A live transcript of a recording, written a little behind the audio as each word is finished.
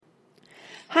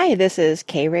Hi, this is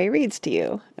Kay Ray Reads to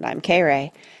You, and I'm Kay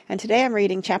Ray, and today I'm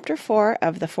reading Chapter 4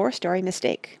 of The Four-Story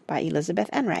Mistake by Elizabeth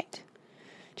Enright.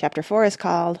 Chapter 4 is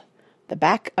called The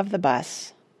Back of the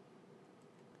Bus.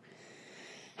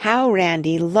 How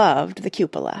Randy loved the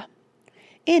cupola!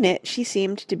 In it she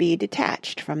seemed to be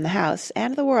detached from the house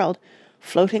and the world,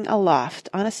 floating aloft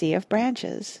on a sea of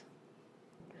branches.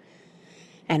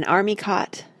 An army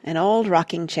cot, an old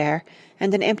rocking chair,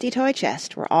 and an empty toy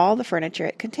chest were all the furniture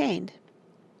it contained.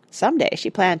 Some day she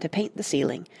planned to paint the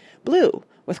ceiling, blue,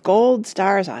 with gold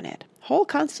stars on it, whole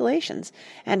constellations,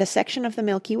 and a section of the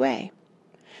Milky Way.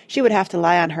 She would have to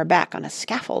lie on her back on a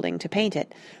scaffolding to paint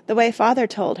it, the way Father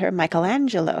told her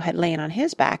Michelangelo had lain on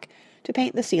his back to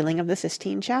paint the ceiling of the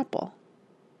Sistine Chapel.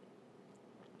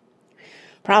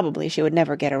 Probably she would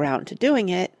never get around to doing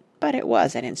it, but it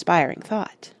was an inspiring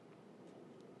thought.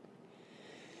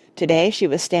 Today she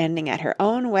was standing at her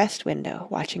own west window,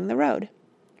 watching the road.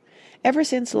 Ever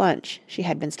since lunch she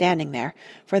had been standing there,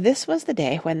 for this was the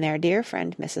day when their dear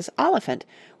friend Mrs. Oliphant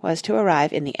was to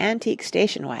arrive in the antique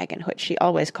station wagon which she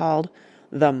always called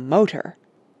the motor,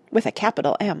 with a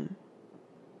capital M.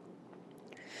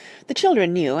 The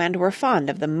children knew and were fond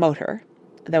of the motor,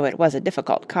 though it was a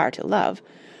difficult car to love,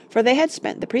 for they had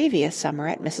spent the previous summer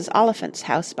at Mrs. Oliphant's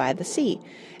house by the sea,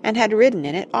 and had ridden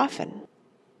in it often.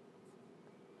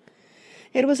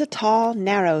 It was a tall,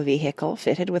 narrow vehicle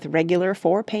fitted with regular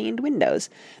four-paned windows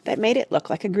that made it look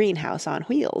like a greenhouse on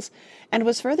wheels, and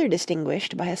was further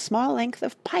distinguished by a small length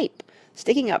of pipe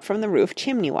sticking up from the roof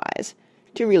chimney-wise,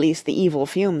 to release the evil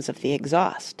fumes of the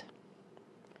exhaust.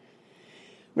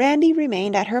 Randy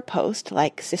remained at her post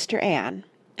like Sister Anne,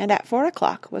 and at 4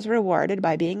 o'clock was rewarded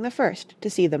by being the first to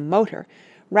see the motor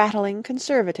rattling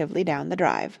conservatively down the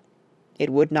drive. It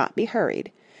would not be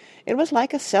hurried. It was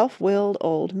like a self-willed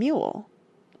old mule.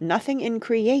 Nothing in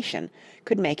creation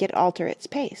could make it alter its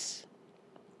pace.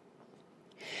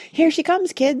 "Here she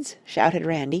comes, kids!" shouted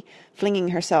Randy, flinging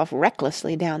herself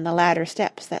recklessly down the ladder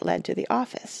steps that led to the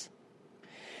office.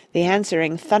 The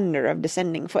answering thunder of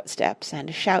descending footsteps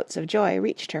and shouts of joy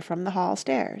reached her from the hall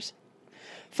stairs.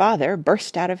 Father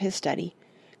burst out of his study.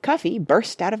 Cuffy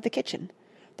burst out of the kitchen.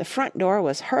 The front door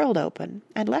was hurled open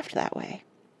and left that way.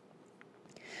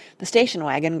 The station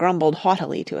wagon grumbled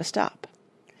haughtily to a stop.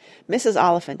 Mrs.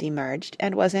 Oliphant emerged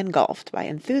and was engulfed by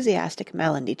enthusiastic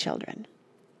Mellandy children.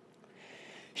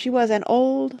 She was an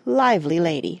old, lively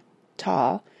lady,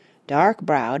 tall,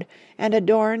 dark-browed, and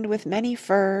adorned with many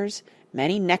furs,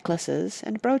 many necklaces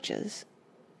and brooches.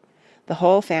 The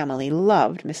whole family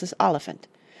loved Mrs. Oliphant.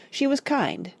 She was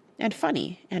kind, and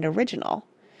funny, and original.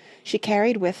 She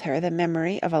carried with her the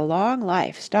memory of a long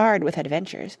life starred with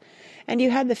adventures, and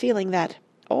you had the feeling that,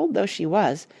 old though she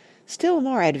was, still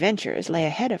more adventures lay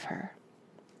ahead of her.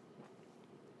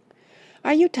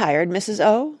 "Are you tired, Mrs.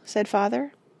 O?" said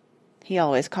Father. He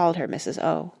always called her Mrs.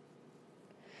 O.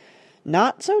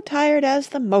 "Not so tired as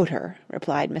the motor,"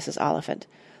 replied Mrs. Oliphant,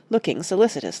 looking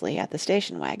solicitously at the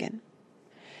station wagon.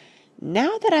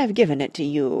 "Now that I've given it to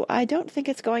you, I don't think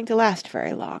it's going to last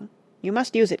very long. You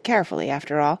must use it carefully,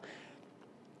 after all.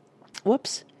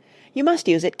 You must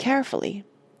use it carefully.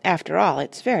 After all,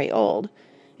 it's very old.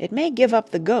 It may give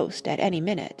up the ghost at any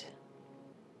minute."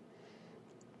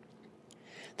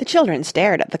 The children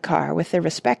stared at the car with the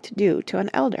respect due to an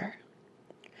elder.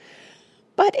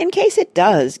 "But in case it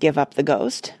does give up the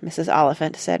ghost," Mrs.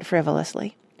 Oliphant said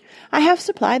frivolously, "I have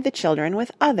supplied the children with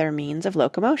other means of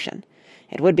locomotion.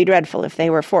 It would be dreadful if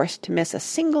they were forced to miss a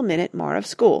single minute more of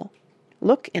school.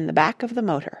 Look in the back of the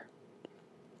motor."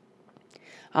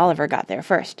 Oliver got there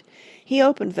first. He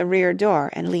opened the rear door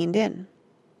and leaned in.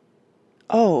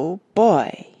 "Oh,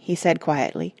 boy," he said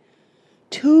quietly.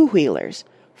 "Two-wheelers.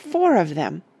 4 of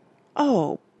them.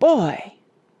 Oh, boy!"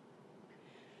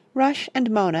 Rush and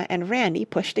Mona and Randy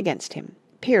pushed against him,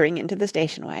 peering into the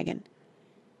station wagon.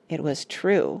 It was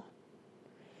true.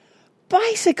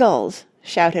 "Bicycles!"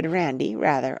 shouted Randy,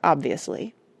 rather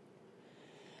obviously.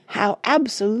 "How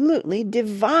absolutely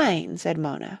divine!" said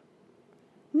Mona.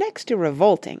 Next to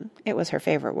revolting, it was her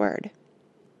favourite word.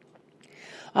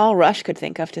 All Rush could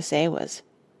think of to say was,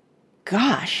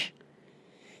 "Gosh!"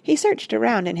 He searched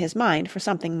around in his mind for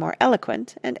something more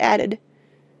eloquent, and added,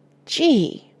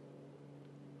 "Gee!"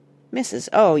 "Mrs.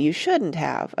 O, you shouldn't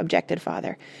have," objected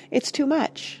Father. "It's too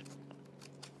much."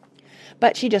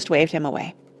 But she just waved him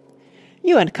away.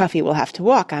 "You and Cuffy will have to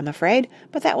walk, I'm afraid,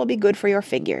 but that will be good for your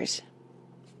figures."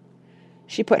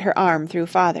 She put her arm through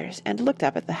Father's and looked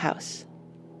up at the house.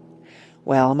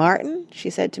 "Well, Martin," she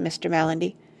said to Mr.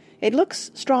 Mellandy, "it looks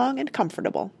strong and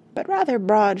comfortable, but rather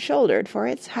broad-shouldered for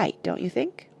its height, don't you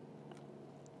think?"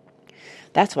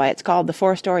 "That's why it's called the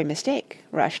Four-Story Mistake,"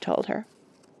 Rush told her.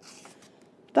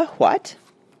 The what?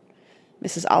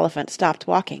 Mrs. Oliphant stopped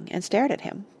walking and stared at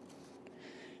him.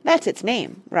 That's its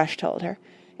name, Rush told her,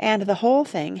 and the whole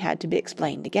thing had to be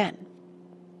explained again.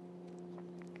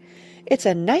 It's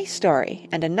a nice story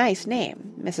and a nice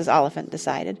name, Mrs. Oliphant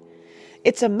decided.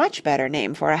 It's a much better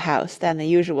name for a house than the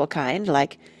usual kind,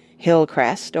 like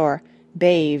Hillcrest or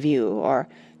Bayview or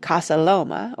Casa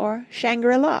Loma or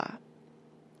Shangri-La.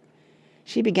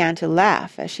 She began to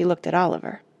laugh as she looked at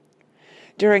Oliver.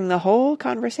 During the whole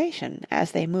conversation,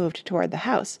 as they moved toward the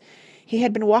house, he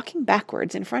had been walking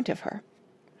backwards in front of her.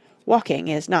 Walking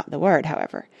is not the word,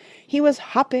 however. He was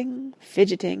hopping,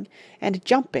 fidgeting, and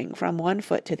jumping from one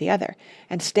foot to the other,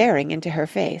 and staring into her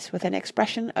face with an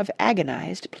expression of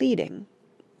agonized pleading.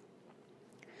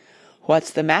 "What's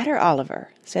the matter,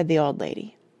 Oliver?" said the old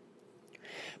lady.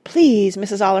 "Please,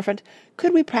 Mrs. Oliphant,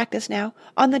 could we practice now,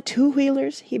 on the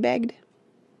two-wheelers?" he begged.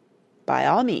 "By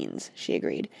all means," she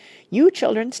agreed. "You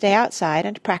children stay outside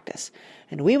and practice,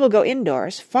 and we will go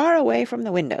indoors, far away from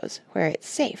the windows, where it's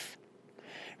safe.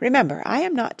 Remember, I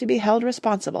am not to be held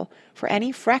responsible for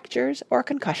any fractures or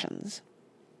concussions."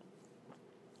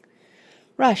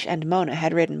 Rush and Mona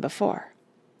had ridden before.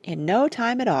 In no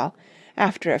time at all,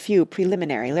 after a few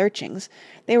preliminary lurchings,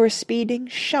 they were speeding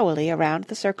showily around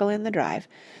the circle in the drive,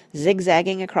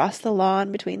 zigzagging across the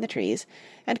lawn between the trees,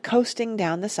 and coasting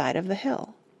down the side of the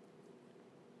hill.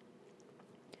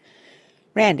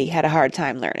 Randy had a hard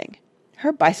time learning.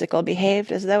 Her bicycle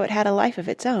behaved as though it had a life of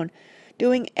its own,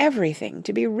 doing everything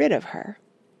to be rid of her.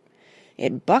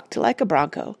 It bucked like a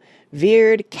bronco,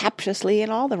 veered captiously in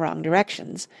all the wrong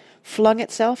directions, flung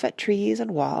itself at trees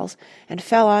and walls, and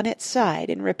fell on its side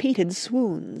in repeated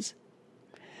swoons.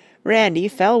 Randy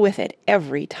fell with it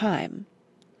every time.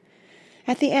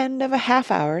 At the end of a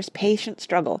half-hour's patient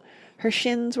struggle, her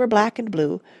shins were black and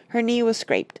blue, her knee was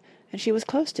scraped, and she was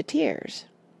close to tears.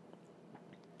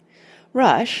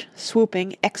 Rush,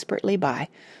 swooping expertly by,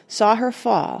 saw her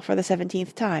fall for the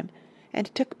 17th time,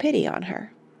 and took pity on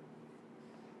her.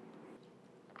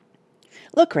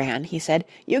 "Look, Ran," he said,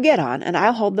 "you get on, and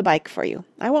I'll hold the bike for you.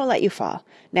 I won't let you fall.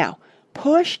 Now,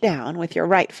 push down with your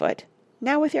right foot.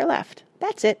 Now with your left.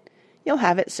 That's it. You'll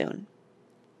have it soon."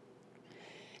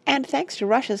 And thanks to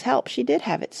Rush's help, she did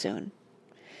have it soon.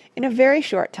 In a very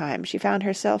short time she found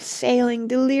herself sailing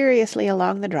deliriously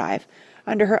along the drive,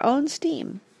 under her own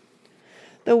steam.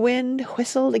 The wind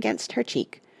whistled against her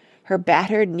cheek, her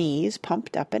battered knees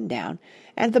pumped up and down,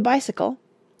 and the bicycle,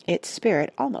 its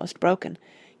spirit almost broken,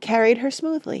 carried her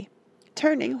smoothly,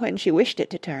 turning when she wished it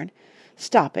to turn,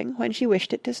 stopping when she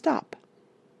wished it to stop.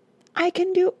 "I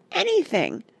can do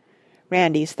anything,"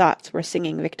 Randy's thoughts were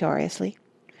singing victoriously.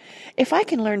 "If I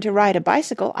can learn to ride a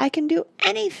bicycle, I can do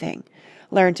anything.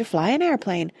 Learn to fly an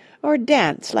airplane, or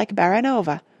dance like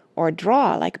Baranova, or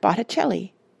draw like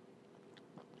Botticelli."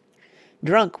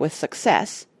 Drunk with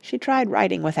success, she tried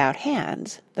riding without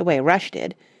hands, the way Rush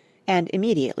did, and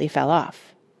immediately fell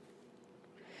off.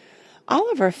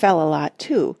 Oliver fell a lot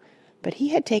too, but he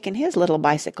had taken his little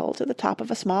bicycle to the top of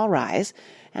a small rise,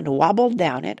 and wobbled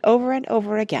down it over and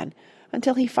over again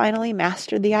until he finally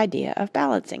mastered the idea of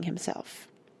balancing himself.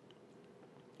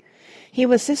 He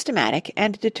was systematic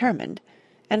and determined,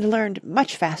 and learned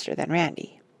much faster than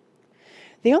Randy.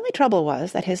 The only trouble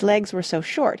was that his legs were so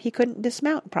short he couldn't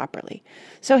dismount properly,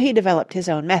 so he developed his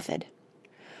own method.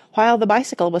 While the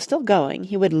bicycle was still going,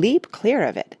 he would leap clear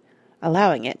of it,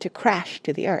 allowing it to crash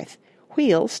to the earth,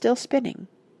 wheels still spinning.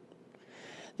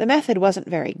 The method wasn't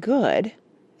very good,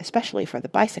 especially for the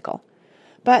bicycle,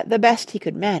 but the best he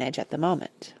could manage at the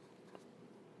moment.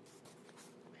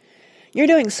 "You're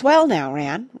doing swell now,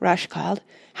 Ran," Rush called.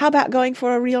 "How about going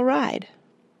for a real ride?"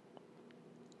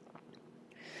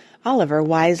 Oliver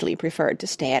wisely preferred to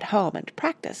stay at home and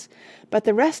practice, but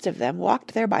the rest of them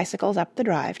walked their bicycles up the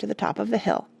drive to the top of the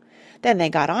hill. Then they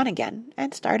got on again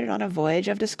and started on a voyage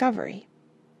of discovery.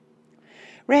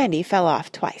 Randy fell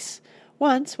off twice,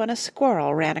 once when a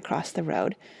squirrel ran across the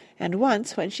road, and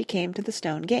once when she came to the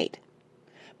stone gate.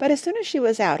 But as soon as she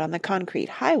was out on the concrete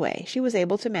highway, she was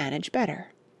able to manage better.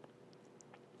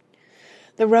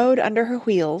 The road under her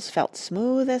wheels felt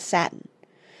smooth as satin.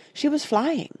 She was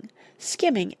flying,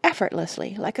 skimming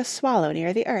effortlessly like a swallow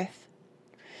near the earth.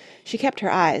 She kept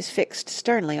her eyes fixed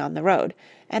sternly on the road,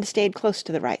 and stayed close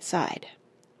to the right side.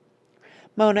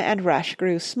 Mona and Rush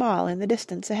grew small in the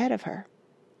distance ahead of her.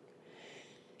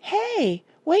 "Hey,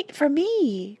 wait for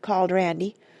me," called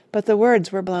Randy, but the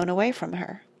words were blown away from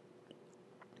her.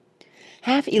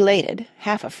 Half elated,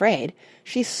 half afraid,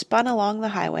 she spun along the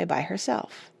highway by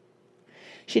herself.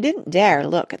 She didn't dare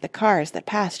look at the cars that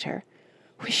passed her.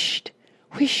 Whisht!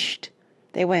 Whisht!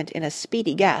 They went in a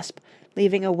speedy gasp,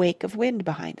 leaving a wake of wind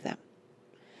behind them.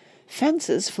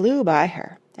 Fences flew by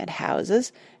her, and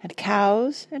houses, and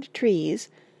cows, and trees,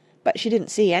 but she didn't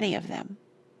see any of them.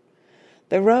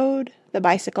 The road, the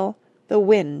bicycle, the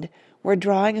wind were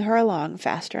drawing her along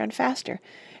faster and faster,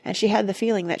 and she had the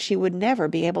feeling that she would never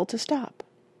be able to stop.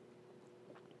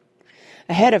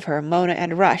 Ahead of her, Mona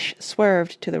and Rush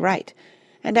swerved to the right,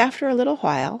 and after a little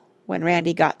while, when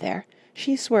Randy got there,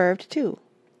 she swerved too.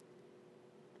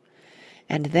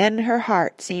 And then her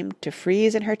heart seemed to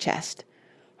freeze in her chest,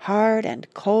 hard and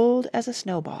cold as a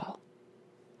snowball.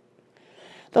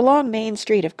 The long main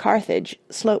street of Carthage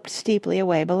sloped steeply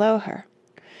away below her.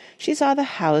 She saw the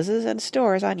houses and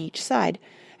stores on each side,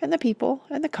 and the people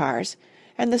and the cars,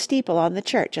 and the steeple on the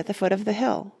church at the foot of the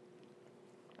hill.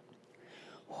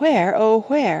 Where, oh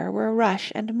where, were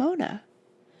Rush and Mona?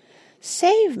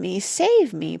 Save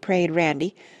me, prayed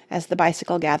Randy, as the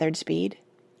bicycle gathered speed.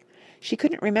 She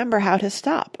couldn't remember how to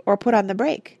stop or put on the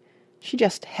brake. She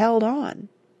just held on.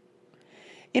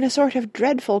 In a sort of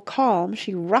dreadful calm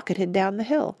she rocketed down the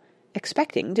hill,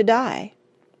 expecting to die.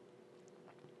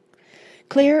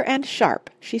 Clear and sharp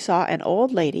she saw an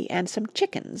old lady and some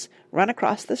chickens run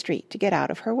across the street to get out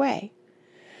of her way.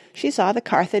 She saw the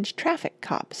Carthage traffic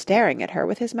cop staring at her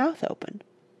with his mouth open.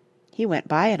 He went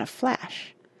by in a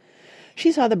flash.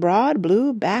 She saw the broad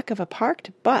blue back of a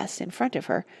parked bus in front of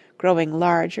her, growing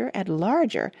larger and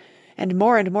larger, and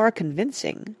more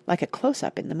convincing, like a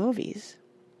close-up in the movies.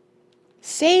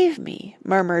 "Save me,"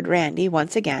 murmured Randy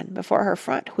once again before her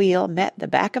front wheel met the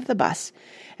back of the bus,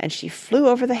 and she flew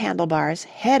over the handlebars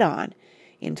head on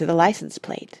into the license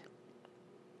plate.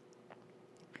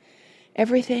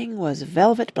 Everything was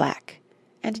velvet black,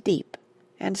 and deep,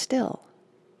 and still.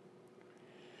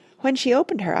 When she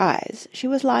opened her eyes, she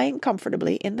was lying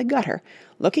comfortably in the gutter,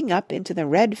 looking up into the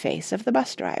red face of the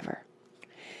bus driver.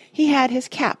 He had his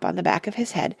cap on the back of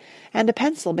his head, and a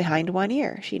pencil behind one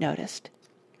ear, she noticed.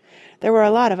 There were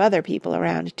a lot of other people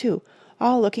around, too,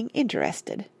 all looking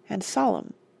interested and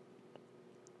solemn.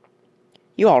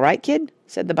 "You all right, kid?"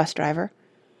 said the bus driver.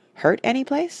 "Hurt any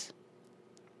place?"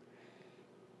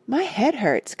 "My head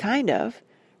hurts, kind of,"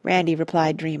 Randy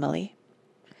replied dreamily.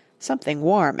 Something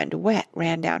warm and wet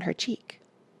ran down her cheek.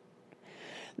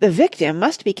 "The victim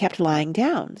must be kept lying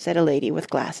down," said a lady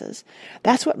with glasses.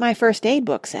 "That's what my first aid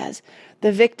book says.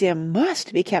 The victim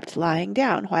must be kept lying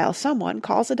down while someone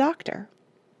calls a doctor."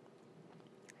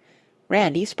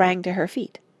 Randy sprang to her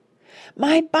feet.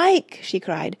 "My bike!" she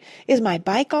cried. "Is my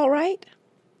bike all right?"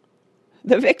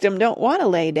 "The victim don't want to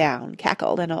lay down,"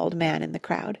 cackled an old man in the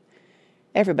crowd.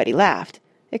 Everybody laughed,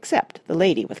 except the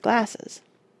lady with glasses.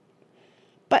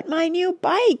 "But my new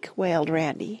bike!" wailed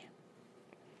Randy.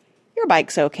 "Your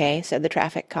bike's okay," said the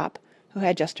traffic cop, who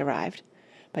had just arrived.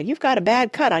 "But you've got a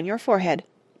bad cut on your forehead.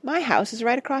 My house is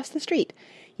right across the street.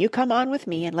 You come on with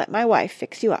me and let my wife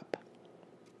fix you up."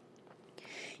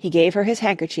 He gave her his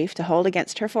handkerchief to hold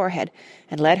against her forehead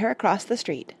and led her across the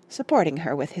street, supporting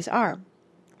her with his arm.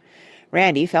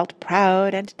 Randy felt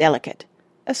proud and delicate,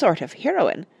 a sort of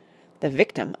heroine, the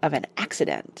victim of an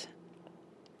accident.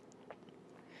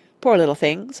 "Poor little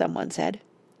thing," someone said.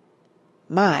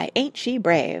 "My, ain't she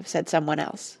brave," said someone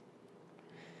else.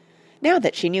 Now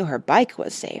that she knew her bike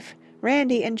was safe,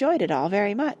 Randy enjoyed it all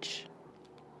very much.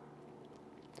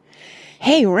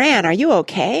 "Hey, Ran, are you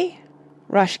okay?"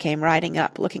 Rush came riding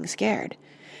up, looking scared.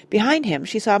 Behind him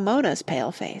she saw Mona's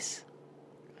pale face.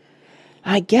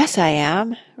 "I guess I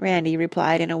am," Randy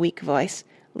replied in a weak voice,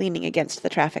 leaning against the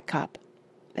traffic cop.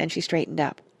 Then she straightened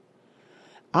up.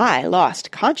 "I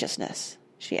lost consciousness,"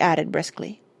 she added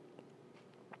briskly.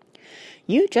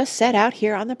 "You just set out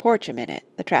here on the porch a minute,"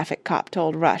 the traffic cop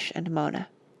told Rush and Mona.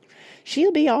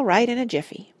 "She'll be all right in a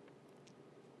jiffy."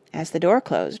 As the door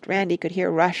closed, Randy could hear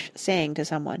Rush saying to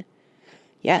someone,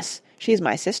 "Yes, she's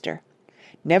my sister.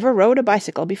 Never rode a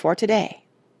bicycle before today."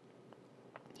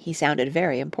 He sounded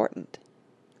very important.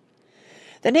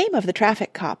 The name of the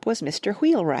traffic cop was Mr.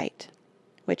 Wheelwright,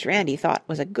 which Randy thought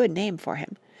was a good name for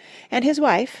him, and his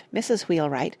wife, Mrs.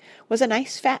 Wheelwright, was a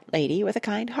nice fat lady with a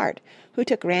kind heart, who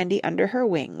took Randy under her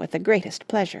wing with the greatest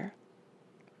pleasure.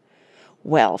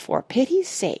 "Well, for pity's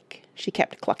sake," she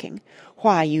kept clucking,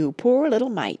 "why, you poor little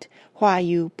mite! Why,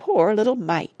 you poor little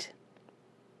mite!"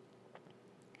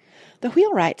 The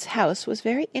Wheelwrights' house was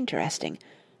very interesting,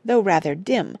 though rather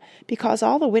dim, because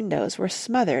all the windows were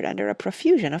smothered under a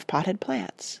profusion of potted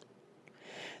plants.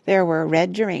 There were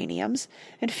red geraniums,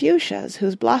 and fuchsias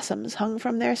whose blossoms hung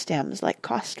from their stems like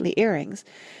costly earrings,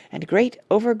 and great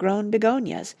overgrown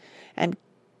begonias, and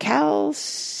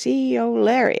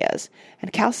calceolarias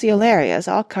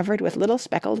all covered with little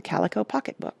speckled calico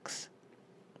pocketbooks.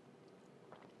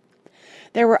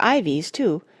 There were ivies,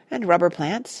 too, and rubber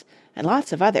plants, and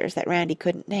lots of others that Randy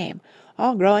couldn't name,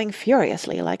 all growing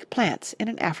furiously like plants in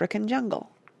an African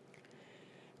jungle.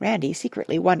 Randy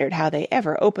secretly wondered how they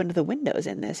ever opened the windows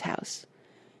in this house.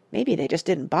 Maybe they just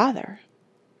didn't bother.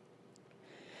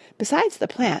 Besides the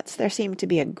plants, there seemed to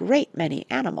be a great many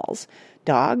animals,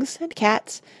 dogs and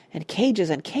cats, and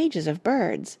cages of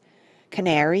birds,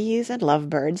 canaries and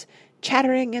lovebirds,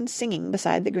 chattering and singing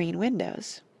beside the green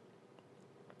windows.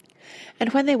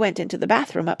 And when they went into the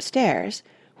bathroom upstairs,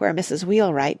 where Mrs.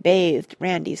 Wheelwright bathed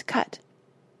Randy's cut,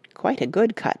 quite a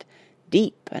good cut,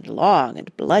 deep and long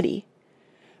and bloody,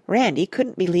 Randy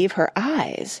couldn't believe her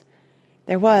eyes.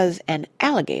 There was an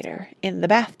alligator in the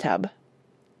bathtub.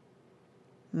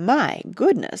 "My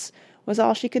goodness," was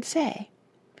all she could say.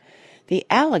 The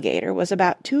alligator was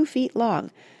about 2 feet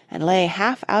long and lay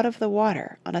half out of the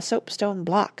water on a soapstone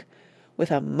block, with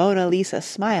a Mona Lisa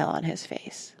smile on his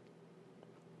face.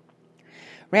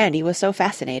 Randy was so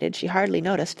fascinated she hardly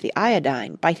noticed the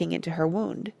iodine biting into her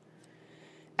wound.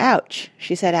 "Ouch,"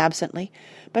 she said absently.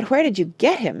 "But where did you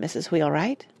get him, Mrs.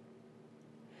 Wheelwright?"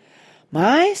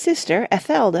 "My sister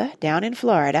Ethelda, down in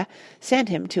Florida, sent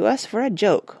him to us for a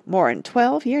joke more'n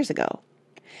 12 years ago.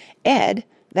 Ed,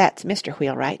 that's Mr.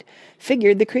 Wheelwright,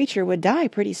 figured the creature would die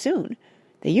pretty soon.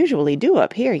 They usually do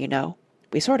up here, you know.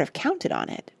 We sort of counted on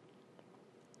it."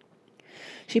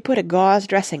 She put a gauze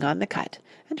dressing on the cut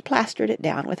and plastered it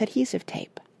down with adhesive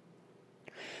tape.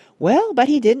 "Well, but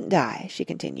he didn't die," she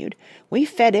continued. "We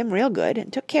fed him real good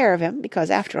and took care of him, because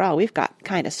after all we've got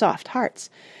kind of soft hearts,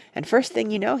 and first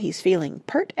thing you know he's feeling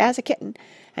pert as a kitten,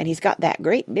 and he's got that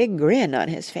great big grin on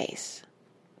his face."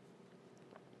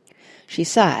 She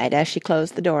sighed as she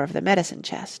closed the door of the medicine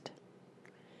chest.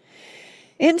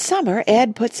 "In summer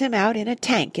Ed puts him out in a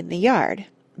tank in the yard,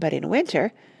 but in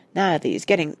winter, now that he's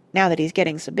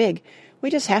getting so big, we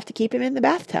just have to keep him in the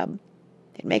bathtub.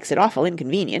 It makes it awful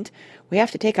inconvenient. We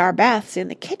have to take our baths in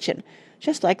the kitchen,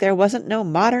 just like there wasn't no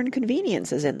modern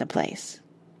conveniences in the place."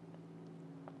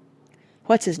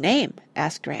 "What's his name?"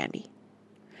 asked Randy.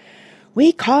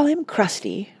 "We call him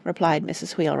Krusty," replied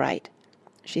Mrs. Wheelwright.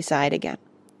 She sighed again.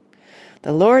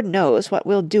 "The Lord knows what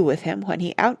we'll do with him when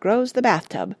he outgrows the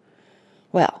bathtub.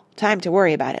 Well, time to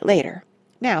worry about it later.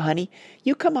 Now, honey,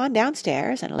 you come on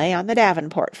downstairs and lay on the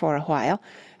davenport for a while,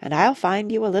 and I'll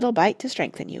find you a little bite to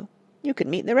strengthen you. You can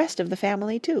meet the rest of the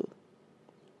family, too."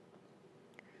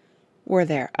 Were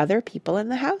there other people in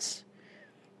the house?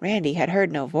 Randy had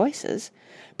heard no voices,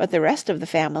 but the rest of the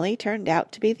family turned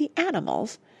out to be the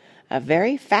animals, a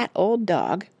very fat old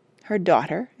dog, her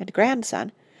daughter and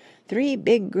grandson, 3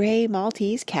 big grey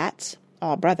Maltese cats,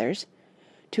 all brothers,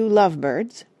 2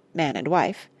 lovebirds, man and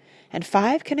wife, and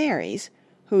 5 canaries,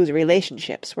 whose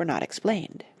relationships were not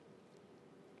explained.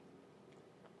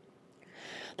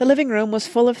 The living room was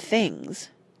full of things,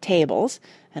 tables,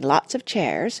 and lots of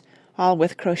chairs, all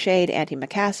with crocheted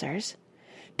antimacassars,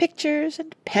 pictures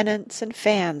and pennants and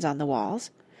fans on the walls,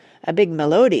 a big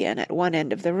melodeon at one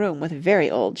end of the room with very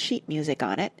old sheet music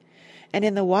on it, and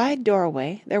in the wide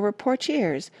doorway there were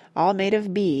portieres all made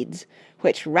of beads,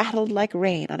 which rattled like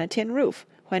rain on a tin roof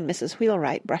when Mrs.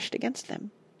 Wheelwright brushed against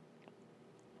them.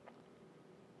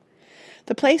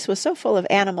 The place was so full of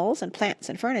animals and plants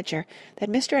and furniture that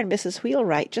Mr. and Mrs.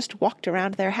 Wheelwright just walked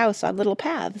around their house on little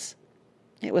paths.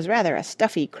 It was rather a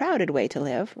stuffy, crowded way to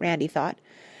live, Randy thought,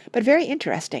 but very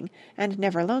interesting and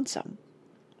never lonesome.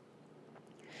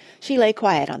 She lay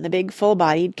quiet on the big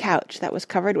full-bodied couch that was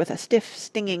covered with a stiff,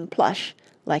 stinging plush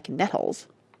like nettles.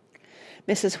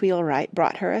 Mrs. Wheelwright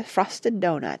brought her a frosted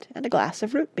doughnut and a glass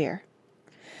of root beer.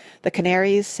 The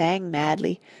canaries sang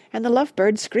madly, and the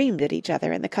lovebirds screamed at each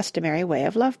other in the customary way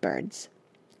of lovebirds.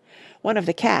 One of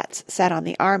the cats sat on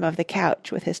the arm of the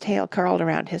couch with his tail curled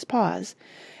around his paws,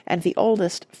 and the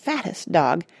oldest, fattest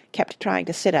dog kept trying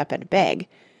to sit up and beg,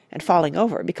 and falling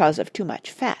over because of too much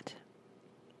fat.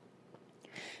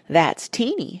 "That's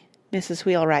Teeny," Mrs.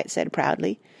 Wheelwright said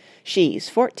proudly. "She's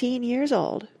 14 years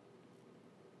old."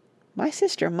 "My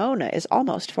sister Mona is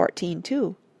almost 14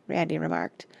 too," Randy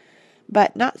remarked,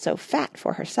 "but not so fat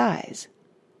for her size."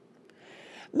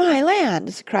 "My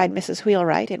lands!" cried Mrs.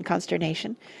 Wheelwright in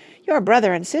consternation. "Your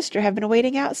brother and sister have been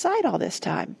waiting outside all this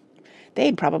time.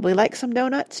 They'd probably like some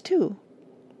doughnuts too."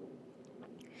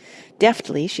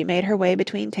 Deftly she made her way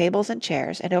between tables and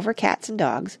chairs and over cats and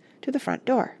dogs to the front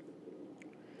door.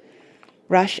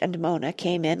 Rush and Mona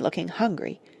came in looking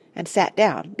hungry and sat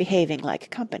down, behaving like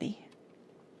company.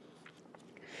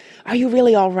 "Are you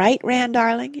really all right, Ran,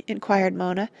 darling?" inquired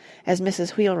Mona, as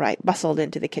Mrs. Wheelwright bustled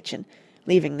into the kitchen,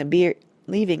 leaving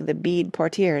the bead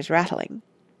portieres rattling.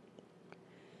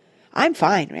 "I'm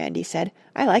fine," Randy said.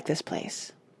 "I like this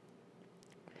place."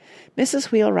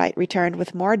 Mrs. Wheelwright returned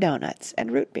with more doughnuts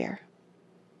and root beer.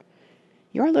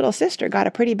 "Your little sister got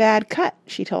a pretty bad cut,"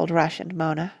 she told Rush and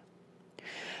Mona.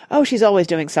 "Oh, she's always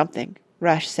doing something,"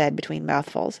 Rush said between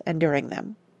mouthfuls, enduring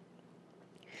them.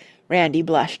 Randy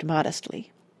blushed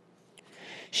modestly.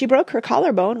 "She broke her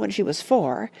collarbone when she was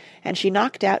 4, and she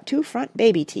knocked out 2 front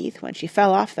baby teeth when she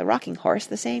fell off the rocking horse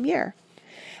the same year.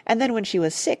 And then when she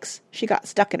was 6, she got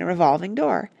stuck in a revolving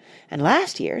door. And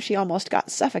last year she almost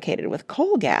got suffocated with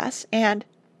coal gas, and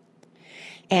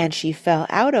she fell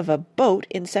out of a boat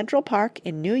in Central Park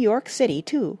in New York City,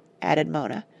 too," added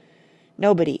Mona.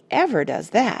 "Nobody ever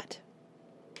does that."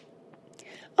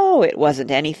 "Oh, it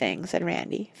wasn't anything," said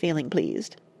Randy, feeling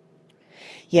pleased.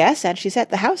 "Yes, and she set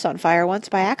the house on fire once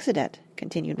by accident,"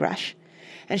 continued Rush.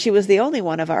 "And she was the only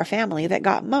one of our family that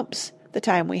got mumps the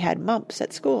time we had mumps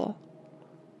at school."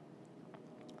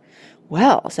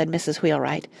 "Well," said Mrs.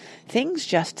 Wheelwright, "things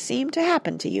just seem to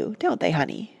happen to you, don't they,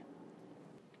 honey?"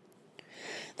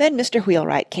 Then Mr.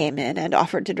 Wheelwright came in and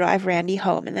offered to drive Randy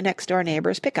home in the next-door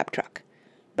neighbor's pickup truck.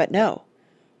 But no,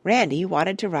 Randy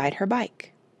wanted to ride her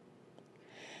bike.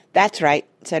 "That's right,"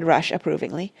 said Rush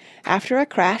approvingly. "After a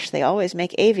crash they always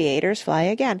make aviators fly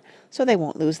again, so they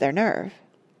won't lose their nerve."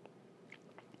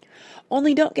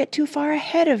 "Only don't get too far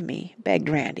ahead of me," begged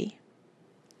Randy.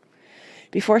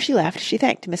 Before she left, she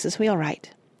thanked Mrs.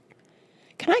 Wheelwright.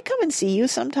 "Can I come and see you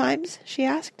sometimes?" she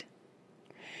asked.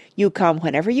 "You come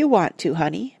whenever you want to,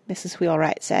 honey," Mrs.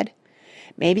 Wheelwright said.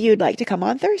 "Maybe you'd like to come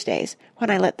on Thursdays, when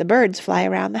I let the birds fly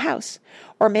around the house.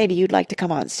 Or maybe you'd like to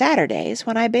come on Saturdays,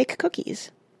 when I bake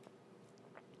cookies."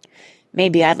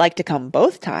 "Maybe I'd like to come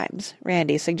both times,"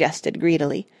 Randy suggested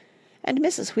greedily, and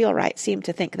Mrs. Wheelwright seemed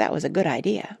to think that was a good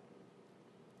idea.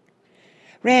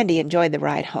 Randy enjoyed the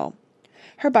ride home.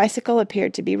 Her bicycle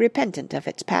appeared to be repentant of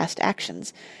its past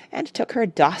actions, and took her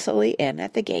docilely in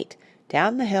at the gate,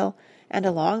 down the hill, and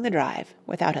along the drive,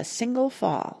 without a single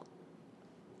fall.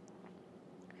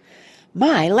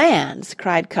 "My lands!"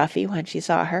 cried Cuffy when she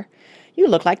saw her. "You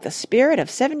look like the spirit of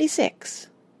 '76."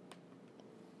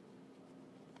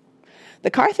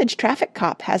 "The Carthage traffic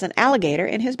cop has an alligator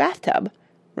in his bathtub,"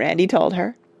 Randy told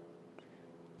her.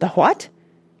 "The what?"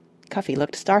 Cuffy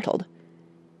looked startled.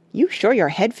 "You sure your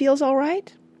head feels all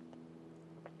right?"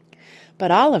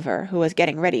 But Oliver, who was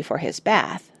getting ready for his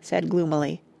bath, said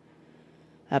gloomily,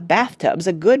 "A bathtub's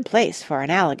a good place for an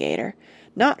alligator,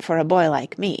 not for a boy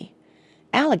like me.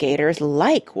 Alligators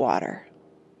like water."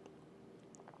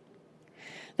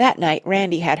 That night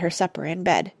Randy had her supper in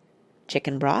bed,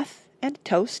 chicken broth and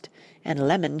toast and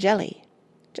lemon jelly,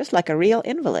 just like a real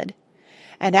invalid,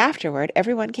 and afterward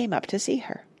everyone came up to see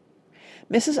her.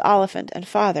 Mrs. Oliphant and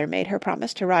Father made her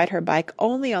promise to ride her bike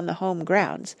only on the home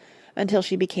grounds until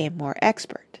she became more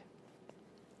expert.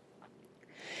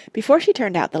 Before she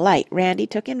turned out the light, Randy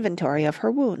took inventory of her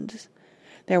wounds.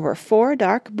 There were 4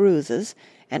 dark bruises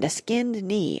and a skinned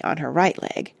knee on her right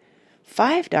leg,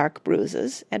 5 dark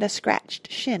bruises and a scratched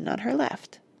shin on her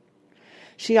left.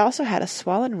 She also had a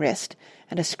swollen wrist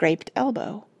and a scraped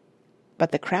elbow.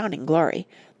 But the crowning glory,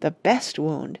 the best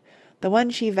wound, the one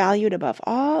she valued above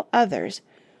all others,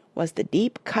 was the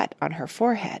deep cut on her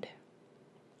forehead.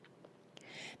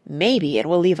 "Maybe it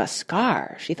will leave a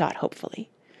scar," she thought hopefully.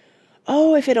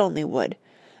 Oh, if it only would!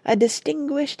 A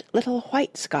distinguished little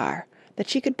white scar that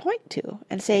she could point to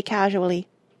and say casually,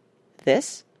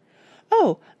 "This?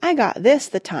 Oh, I got this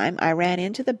the time I ran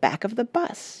into the back of the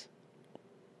bus."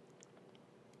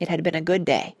 It had been a good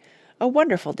day, a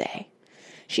wonderful day.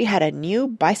 She had a new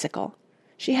bicycle,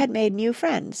 she had made new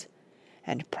friends,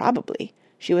 and probably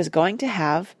she was going to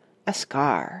have a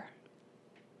scar.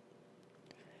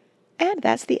 And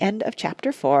that's the end of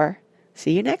Chapter 4.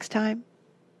 See you next time.